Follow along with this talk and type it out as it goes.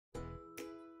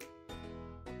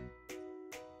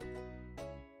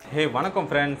Hey, வணக்கம்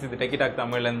friends. இது techie talk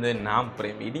தமிழ்லேருந்து நான்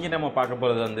பிரேம். இன்றைக்கி நம்ம பார்க்க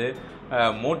போகிறது வந்து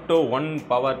மோட்டோ ஒன்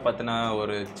பவர் பற்றின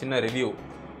ஒரு சின்ன ரிவ்யூ.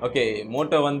 ஓகே,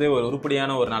 மோட்டோ வந்து ஒரு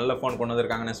உருப்படியான ஒரு நல்ல ஃபோன் கொண்டு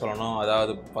வந்திருக்காங்கன்னு சொல்லணும்.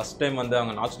 அதாவது ஃபஸ்ட் டைம் வந்து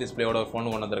அவங்க நாச் டிஸ்பிளேயோட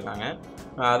ஃபோன் கொண்டு வந்திருக்காங்க.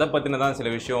 அதை பற்றின தான் சில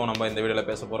விஷயம் நம்ம இந்த வீடியோவில்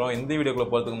பேச போகிறோம். இந்த வீடியோக்குள்ளே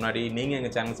போகிறதுக்கு முன்னாடி நீங்கள்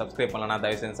எங்கள் சேனல் சப்ஸ்கிரைப் பண்ணலன்னா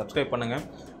தயவுசெய்து சப்ஸ்கிரைப் பண்ணுங்கள்.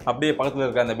 அப்படியே பக்கத்தில்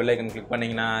இருக்க அந்த பெல் ஐக்கன் கிளிக்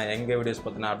பண்ணிங்கன்னா எங்கள் வீடியோஸ்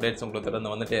பற்றின அப்டேட்ஸ் உங்களுக்கு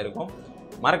தொடர்ந்து வந்துகிட்டே இருக்கும்.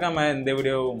 மறக்காமல் இந்த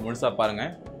வீடியோ முழுசாக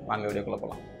பாருங்கள். வாங்க வீடியோக்குள்ளே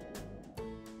போகலாம்.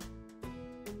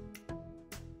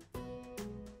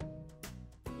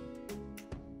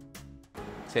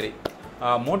 சரி,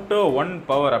 மோட்டோ ஒன்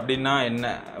பவர் அப்படின்னா என்ன?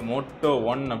 மோட்டோ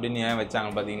ஒன் அப்படின்னு ஏன் வச்சாங்க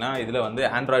பார்த்தீங்கன்னா, இதில் வந்து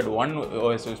ஆண்ட்ராய்டு ஒன்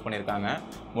ஓஎஸ் யூஸ் பண்ணியிருக்காங்க.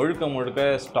 முழுக்க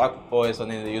ஸ்டாக் ஓஎஸ்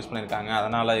வந்து இது யூஸ் பண்ணியிருக்காங்க.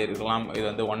 அதனால் இருக்கலாம் இது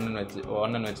வந்து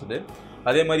ஒன்னு வச்சது.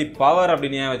 அதே மாதிரி பவர்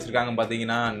அப்படின்னு ஏன் வச்சுருக்காங்க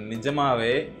பார்த்தீங்கன்னா,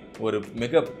 நிஜமாகவே ஒரு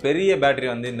மிகப்பெரிய பேட்ரி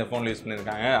வந்து இந்த ஃபோனில் யூஸ்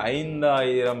பண்ணியிருக்காங்க.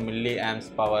 5000 மில்லி ஆம்ஸ்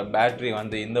பவர் பேட்ரி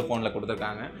வந்து இந்த ஃபோனில்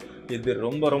கொடுத்துருக்காங்க. இது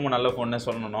ரொம்ப நல்ல ஃபோன்னு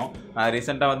சொல்லணும்.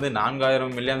 ரீசெண்டாக வந்து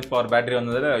 4000 மில்லி ஆம்ஸ் பவர் பேட்ரி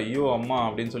வந்ததில் ஐயோ அம்மா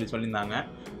அப்படின்னு சொல்லியிருந்தாங்க.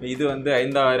 இது வந்து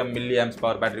 5000 மில்லி ஆம்ஸ்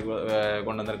பவர் பேட்ரி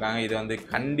கொண்டு வந்திருக்காங்க. இது வந்து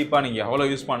கண்டிப்பாக நீங்கள் எவ்வளோ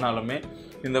யூஸ் பண்ணாலுமே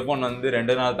இந்த ஃபோன் வந்து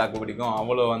 2 நாள் தாக்கு பிடிக்கும்.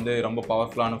 அவ்வளோ வந்து ரொம்ப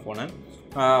பவர்ஃபுல்லான ஃபோனு.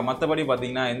 மற்றபடி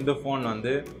பார்த்திங்கன்னா இந்த ஃபோன்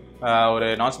வந்து ஒரு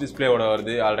நாச் டிஸ்பிளேயோட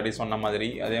வருது, ஆல்ரெடி சொன்ன மாதிரி.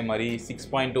 அதே மாதிரி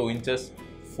 6.2 inches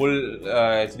full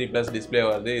HD plus display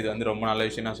வருது. இது வந்து ரொம்ப நல்ல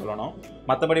விஷயம் தான் சொல்லணும்.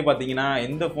 மற்றபடி பார்த்திங்கன்னா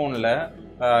இந்த ஃபோனில்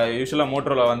யூஸ்வலாக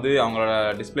மோட்டோவில் வந்து அவங்களோட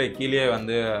டிஸ்பிளே கீழே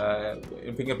வந்து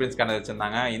ஃபிங்கர் பிரிண்ட் ஸ்கேனர்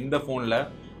வச்சுருந்தாங்க. இந்த ஃபோனில்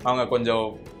அவங்க கொஞ்சம்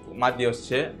மாற்றி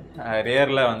யோசிச்சு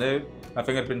ரியரில் வந்து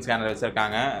ஃபிங்கர் பிரிண்ட் ஸ்கேனர்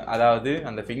வச்சுருக்காங்க. அதாவது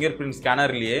அந்த ஃபிங்கர் பிரிண்ட்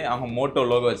ஸ்கேனர்லேயே அவங்க மோட்டோ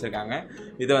லோகோ வச்சுருக்காங்க.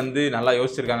 இதை வந்து நல்லா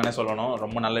யோசிச்சிருக்காங்கன்னு சொல்லணும்.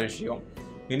 ரொம்ப நல்ல விஷயம்.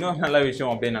 இன்னொரு நல்ல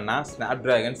விஷயம் அப்படின்னா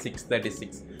ஸ்னாப்ட்ராகன்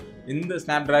 636. இந்த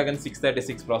ஸ்னாப்ட்ராகன்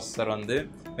 636 ப்ராசஸர் வந்து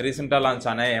ரீசெண்டாக லான்ச்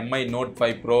ஆன MI Note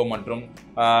 5 Pro மற்றும்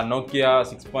நோக்கியா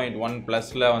 6.1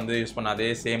 ப்ளஸில் வந்து யூஸ் பண்ண அதே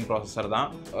சேம் ப்ராசஸர் தான்.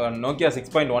 நோக்கியா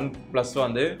 6.1 ப்ளஸ்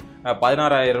வந்து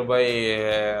 16,000 ரூபாய்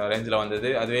ரேஞ்சில்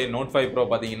வந்தது. அதுவே Note 5 Pro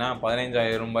பார்த்தீங்கன்னா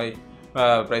 15,000 ரூபாய்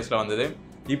ப்ரைஸில் வந்தது.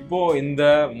 இப்போது இந்த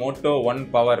மோட்டோ ஒன்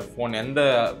பவர் ஃபோன் எந்த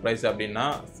ப்ரைஸ் அப்படின்னா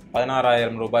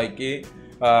 16,000 ரூபாய்க்கு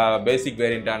பேசிக்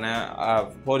வேரியண்ட்டான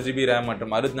 4GB ரேம்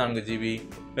மற்றும் 64GB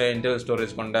இன்டர்னல்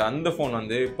ஸ்டோரேஜ் கொண்ட அந்த ஃபோன்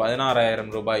வந்து 16,000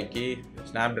 ரூபாய்க்கு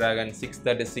ஸ்னாப்ட்ராகன்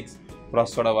 636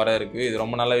 ப்ராசஸோட வர இருக்குது. இது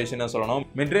ரொம்ப நல்ல விஷயம் தான் சொல்லணும்.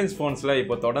 மிட்ரேஞ்ச் ஃபோன்ஸில்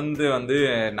இப்போ தொடர்ந்து வந்து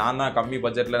நான் தான் கம்மி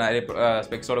பட்ஜெட்டில் நிறைய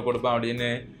ஸ்பெக்ஸோட கொடுப்பேன் அப்படின்னு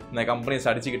இந்த கம்பெனிஸ்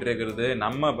அடிச்சுக்கிட்டு இருக்கிறது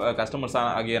நம்ம கஸ்டமர்ஸ்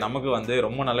ஆகிய நமக்கு வந்து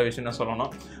ரொம்ப நல்ல விஷயம் தான்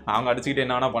சொல்லணும். அவங்க அடிச்சுக்கிட்டு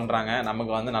என்ன வேணால் பண்ணுறாங்க,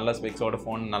 நமக்கு வந்து நல்ல ஸ்பெக்ஸோட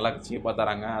ஃபோன் நல்லா சீப்பாக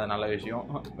தராங்க. அது நல்ல விஷயம்,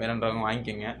 வேணுன்றவங்க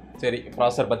வாங்கிக்கோங்க. சரி,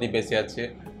 ப்ராசஸர் பற்றி பேசியாச்சு.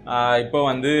 இப்போ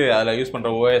வந்து அதில் யூஸ்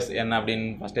பண்ணுற ஓஎஸ் என்ன அப்படின்னு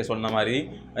ஃபஸ்ட்டே சொன்ன மாதிரி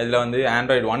இதில் வந்து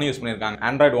ஆண்ட்ராய்டு ஒன் யூஸ் பண்ணியிருக்காங்க.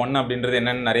 ஆண்ட்ராய்டு ஒன் அப்படின்றது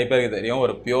என்னென்னு நிறைய பேருக்கு தெரியும்.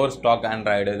 ஒரு பியூர் ஸ்டாக்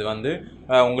ஆண்ட்ராய்டு. இது வந்து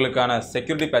உங்களுக்கான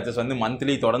செக்யூரிட்டி பேச்சஸ் வந்து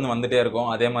மந்த்லி தொடர்ந்து வந்துகிட்டே இருக்கும்.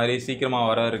 அதே மாதிரி சீக்கிரமாக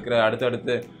வர இருக்கிற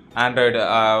அடுத்தடுத்து ஆண்ட்ராய்டு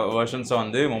வெர்ஷன்ஸை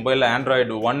வந்து மொபைலில்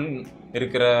ஆண்ட்ராய்டு ஒன்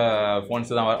இருக்கிற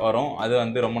ஃபோன்ஸ் தான் வரும். அது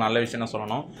வந்து ரொம்ப நல்ல விஷயம் தான்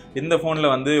சொல்லணும். இந்த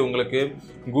ஃபோனில் வந்து உங்களுக்கு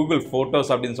கூகுள்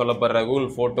ஃபோட்டோஸ் அப்படின்னு சொல்லப்படுற கூகுள்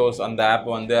ஃபோட்டோஸ் அந்த ஆப்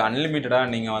வந்து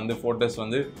அன்லிமிட்டடாக நீங்கள் வந்து ஃபோட்டோஸ்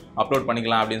வந்து அப்லோட்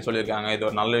பண்ணிக்கலாம் அப்படின்னு சொல்லியிருக்காங்க. இது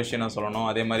ஒரு நல்ல விஷயம் தான் சொல்லணும்.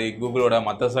 அதே மாதிரி கூகுளோட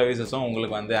மற்ற சர்வீசஸும்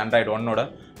உங்களுக்கு வந்து ஆண்ட்ராய்டு ஒன்னோட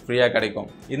ஃப்ரீயாக கிடைக்கும்.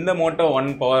 இந்த மோட்டோ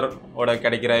ஒன் பவரோட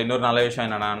கிடைக்கிற இன்னொரு நல்ல விஷயம்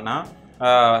என்னென்னா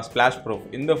ஸ்ப்ளாஷ் ப்ரூஃப்.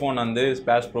 இந்த ஃபோன் வந்து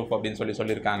ஸ்ப்ளாஷ் ப்ரூஃப் அப்படின்னு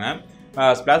சொல்லியிருக்காங்க.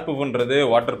 ஸ்ப்ளாஷ் ப்ரூஃப்ன்றது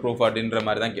வாட்டர் ப்ரூஃப் அப்படின்ற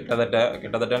மாதிரி தான்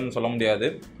கிட்டத்தட்டன்னு சொல்ல முடியாது.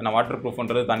 ஏன்னா வாட்டர்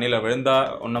ப்ரூஃப்ன்றது தண்ணியில் விழுந்தால்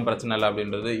ஒன்றும் பிரச்சனை இல்லை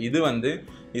அப்படின்றது. இது வந்து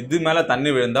இது மேலே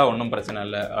தண்ணி விழுந்தால் ஒன்றும் பிரச்சனை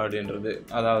இல்லை அப்படின்றது.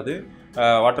 அதாவது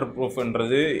வாட்டர்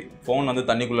ப்ரூஃப்ன்றது ஃபோன் வந்து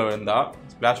தண்ணிக்குள்ளே விழுந்தால்,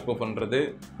 ஸ்ப்ளாஷ் ப்ரூஃப்ன்றது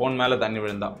ஃபோன் மேலே தண்ணி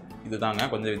விழுந்தால். இதுதாங்க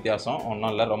கொஞ்சம் வித்தியாசம்,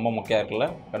 ஒன்றும் இல்லை, ரொம்ப முக்கியம் இருக்குல்ல,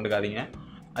 கண்டுக்காதீங்க.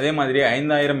 அதே மாதிரி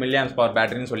 5000 மில்லி ஆம்ஸ் பவர்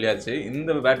பேட்டரின்னு சொல்லியாச்சு.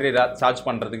 இந்த பேட்டரி சார்ஜ்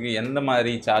பண்ணுறதுக்கு எந்த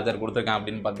மாதிரி சார்ஜர் கொடுத்துருக்காங்க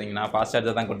அப்படின்னு பார்த்தீங்கன்னா ஃபாஸ்ட்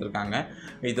சார்ஜர் தான் கொடுத்துருக்காங்க.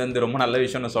 இது வந்து ரொம்ப நல்ல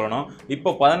விஷயம்னு சொல்லணும்.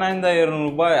 இப்போ 15,000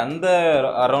 ரூபாய் அந்த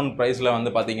அரௌண்ட் ப்ரைஸில்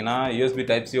வந்து பார்த்தீங்கன்னா USB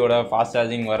டைப்-சியோட ஃபாஸ்ட்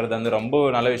சார்ஜிங் வர்றது வந்து ரொம்ப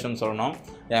நல்ல விஷயம்னு சொல்லணும்.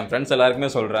 என் ஃப்ரெண்ட்ஸ்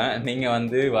எல்லாருக்குமே சொல்கிறேன், நீங்கள்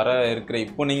வந்து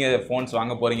இப்போ நீங்கள் ஃபோன்ஸ்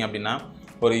வாங்க போகிறீங்க அப்படின்னா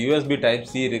ஒரு USB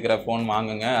டைப்-சி இருக்கிற ஃபோன்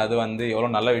வாங்குங்க. அது வந்து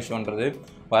எவ்வளோ நல்ல விஷயன்றது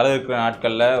வர இருக்கிற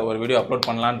நாட்களில் ஒரு வீடியோ அப்லோட்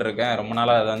பண்ணலான் இருக்கேன். ரொம்ப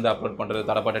நாளாக அதை வந்து அப்லோட் பண்ணுறது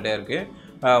தடப்பட்டுட்டே இருக்குது.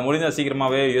 முடிஞ்சால்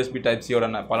சீக்கிரமாகவே USB டைப்-சியோட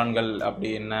பலன்கள் அப்படி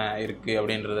என்ன இருக்குது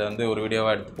அப்படின்றத வந்து ஒரு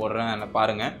வீடியோவாக எடுத்து போடுறேன்,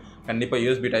 பாருங்கள். கண்டிப்பாக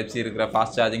USB டைப்-சி இருக்கிற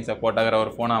ஃபாஸ்ட் சார்ஜிங் சப்போர்ட் ஆகிற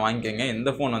ஒரு ஃபோனாக வாங்கிக்கோங்க.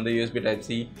 இந்த ஃபோன் வந்து USB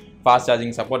type-C fast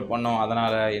charging support பண்ணோம்.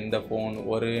 அதனால் இந்த ஃபோன்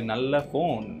ஒரு நல்ல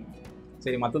ஃபோன்.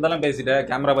 சரி, மற்றதெல்லாம் பேசிவிட்டு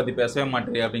கேமரா பற்றி பேசவே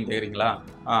மாட்டேறி அப்படின்னு கேட்குறீங்களா?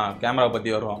 கேமரா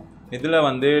பற்றி வருவோம். இதில்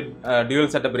வந்து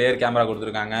டியூவல் செட்டப் ரியர் கேமரா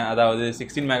கொடுத்துருக்காங்க. அதாவது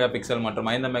 16 மெகா பிக்சல் மற்றும்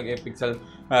 5 மெகா பிக்சல்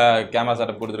கேமரா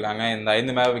செட்டப் கொடுத்துருக்காங்க. இந்த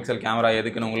 5 மெகா பிக்சல் கேமரா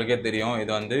எதுக்குன்னு உங்களுக்கே தெரியும்.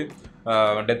 இது வந்து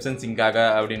டெப்த் சென்சிங்காக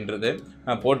அப்படின்றது.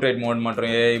 போர்ட்ரேட் மோட்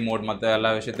மற்றும் ஏஐ மோட் மற்ற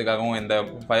எல்லா விஷயத்துக்காகவும் இந்த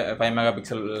 5 மெகா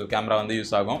பிக்சல் கேமரா வந்து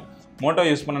யூஸ் ஆகும். மோட்டோ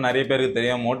யூஸ் பண்ண நிறைய பேருக்கு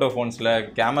தெரியும், மோட்டோ ஃபோன்ஸில்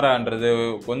கேமரான்றது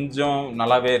கொஞ்சம்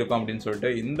நல்லாவே இருக்கும் அப்படின்னு சொல்லிட்டு.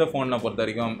 இந்த ஃபோனை பொறுத்த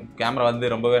வரைக்கும் கேமரா வந்து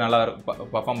ரொம்பவே நல்லா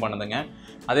பர்ஃபார்ம் பண்ணுதுங்க.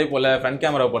 அதே போல் ஃப்ரண்ட்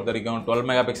கேமராவை பொறுத்த வரைக்கும் 12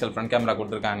 மெகா பிக்சல் ஃப்ரண்ட் கேமரா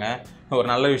கொடுத்துருக்காங்க. ஒரு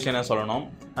நல்ல விஷயம்னு சொல்லணும்.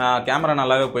 கேமரா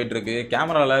நல்லாவே போயிட்டுருக்கு.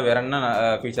 கேமராவில் வேறு என்ன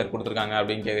ஃபீச்சர் கொடுத்துருக்காங்க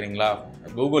அப்படின்னு கேட்குறீங்களா?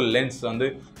 கூகுள் லென்ஸ் வந்து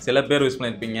சில பேர் யூஸ்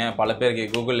பண்ணியிருப்பீங்க, பல பேருக்கு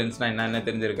கூகுள் லென்ஸ்னால் என்னென்ன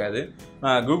தெரிஞ்சிருக்காது.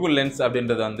 கூகுள் லென்ஸ்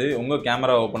அப்படின்றது வந்து உங்கள்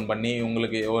கேமரா ஓப்பன் பண்ணி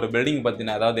உங்களுக்கு ஒரு பில்டிங்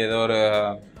பற்றின, அதாவது ஏதோ ஒரு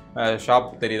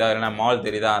ஷாப் தெரியுதா, இல்லைனா மால்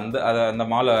தெரியுதா, அந்த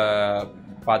மாலை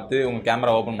பார்த்து உங்கள்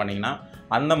கேமரா ஓப்பன் பண்ணிங்கன்னா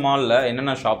அந்த மாலில்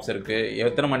என்னென்ன ஷாப்ஸ் இருக்குது,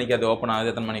 எத்தனை மணிக்கு அது ஓப்பன்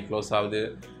ஆகுது, எத்தனை மணிக்கு க்ளோஸ் ஆகுது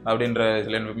அப்படின்ற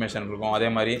சில இன்ஃபர்மேஷன் இருக்கும். அதே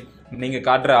மாதிரி நீங்கள்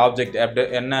காட்டுற ஆப்ஜெக்ட்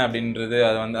என்ன அப்படின்றது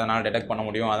அதை வந்து அதனால் டிடெக்ட் பண்ண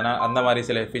முடியும். அதனால் அந்த மாதிரி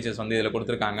சில ஃபீச்சர்ஸ் வந்து இதில்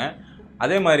கொடுத்துருக்காங்க.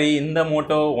 அதே மாதிரி இந்த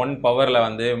மோட்டோ ஒன் பவரில்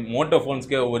வந்து மோட்டோ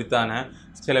ஃபோன்ஸ்க்கே உரித்தான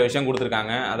சில விஷயம்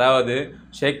கொடுத்துருக்காங்க. அதாவது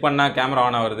ஷேக் பண்ணால் கேமரா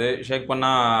ஆன் ஆகுறது, ஷேக்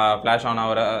பண்ணால் ஃப்ளாஷ் ஆன்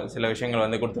ஆகிற சில விஷயங்கள்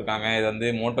வந்து கொடுத்துருக்காங்க. இது வந்து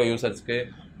மோட்டோ யூசர்ஸ்க்கு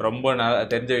ரொம்ப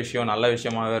தெரிஞ்ச விஷயம், நல்ல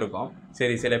விஷயமாகவே இருக்கும்.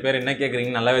 சரி, சில பேர் என்ன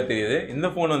கேட்குறீங்கன்னு நல்லாவே தெரியுது. இந்த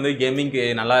ஃபோன் வந்து கேமிங்க்கு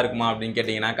நல்லா இருக்குமா அப்படின்னு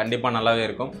கேட்டிங்கன்னா கண்டிப்பாக நல்லாவே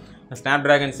இருக்கும்.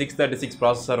 ஸ்னாப்ட்ராகன் 636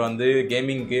 ப்ராசஸர் வந்து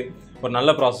கேமிங்க்கு ஒரு நல்ல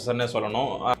ப்ராசஸர்னே சொல்லணும்.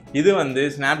 இது வந்து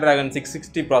ஸ்னாப்ட்ராகன்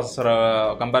 660 ப்ராசஸரை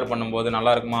கம்பேர் பண்ணும்போது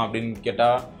நல்லா இருக்குமா அப்படின்னு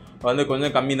கேட்டால் வந்து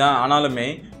கொஞ்சம் கம்மி தான். ஆனாலுமே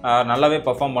நல்லாவே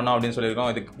பர்ஃபார்ம் பண்ணோம் அப்படின்னு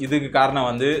சொல்லியிருக்கோம். இதுக்கு காரணம்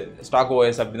வந்து ஸ்டாக்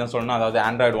ஓஎஸ் அப்படி தான் சொல்லணும். அதாவது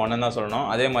ஆண்ட்ராய்டு 1 தான் சொல்லணும்.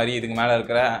 அதே மாதிரி இதுக்கு மேலே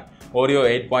இருக்கிற ஓரியோ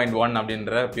 8.1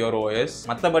 அப்படின்ற பியூர் ஓஎஸ்.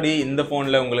 மற்றபடி இந்த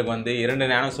ஃபோனில் உங்களுக்கு வந்து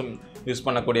 2 நேனோசிம் யூஸ்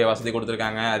பண்ணக்கூடிய வசதி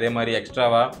கொடுத்துருக்காங்க. அதே மாதிரி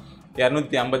எக்ஸ்ட்ராவாக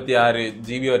 256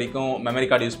 GB வரைக்கும் மெமரி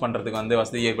கார்டு யூஸ் பண்ணுறதுக்கு வந்து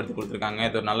வசதி ஏற்படுத்தி கொடுத்துருக்காங்க.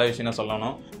 இது ஒரு நல்ல விஷயம்னு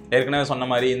சொல்லணும். ஏற்கனவே சொன்ன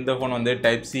மாதிரி இந்த ஃபோன் வந்து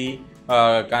டைப் சி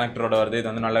கனெக்டரோட வருது. இது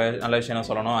வந்து நல்ல விஷயம்னு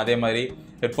சொல்லணும். அதே மாதிரி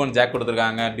ஹெட்ஃபோன் ஜாக்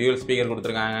கொடுத்துருக்காங்க, டியூவல் ஸ்பீக்கர்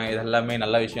கொடுத்துருக்காங்க. இது எல்லாமே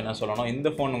நல்ல விஷயம்னு சொல்லணும். இந்த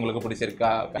ஃபோன் உங்களுக்கு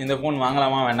பிடிச்சிருக்கா? இந்த ஃபோன்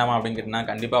வாங்கலாமா வேண்டாமா அப்படின்னு கேட்டிங்கன்னா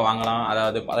கண்டிப்பாக வாங்கலாம்.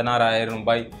 அதாவது 16,000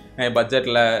 ரூபாய்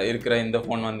பட்ஜெட்டில் இருக்கிற இந்த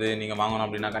ஃபோன் வந்து நீங்கள் வாங்கணும்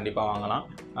அப்படின்னா கண்டிப்பாக வாங்கலாம்.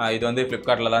 இது வந்து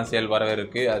ஃப்ளிப்கார்ட்டில் தான் சேல் வரவே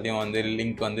இருக்குது. அதையும் வந்து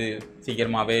லிங்க் வந்து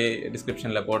சீக்கிரமாகவே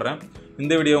டிஸ்கிரிப்ஷனில் போடுறேன்.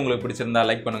 இந்த வீடியோ உங்களுக்கு பிடிச்சிருந்தா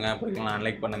லைக் பண்ணுங்கள், பிடிக்கலாம்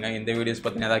அன்லைக் பண்ணுங்கள். இந்த வீடியோஸ்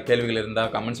பற்றின ஏதாவது கேள்விகள்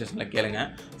இருந்தால் கமெண்ட் செக்ஷனில் கேளுங்க.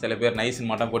 சில பேர் நைஸ்ன்னு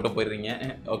மட்டும் போட்டு போயிடுறீங்க.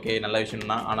 ஓகே, நல்ல விஷயம்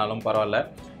தான், ஆனாலும் பரவாயில்ல.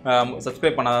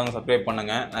 சப்ஸ்கிரைப் பண்ணாதவங்க சப்ஸ்கிரைப்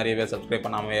பண்ணுங்கள். நிறைய பேர் சப்ஸ்கிரைப்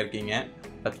பண்ணாமல் இருக்கீங்க.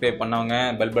 சப்ஸ்கிரைப் பண்ணவங்க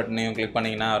பெல் பட்டனையும் கிளிக்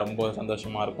பண்ணிங்கன்னா ரொம்ப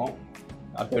சந்தோஷமாக இருக்கும்.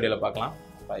 அடுத்த வீடியோவில் பார்க்கலாம்.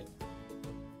 பாய்.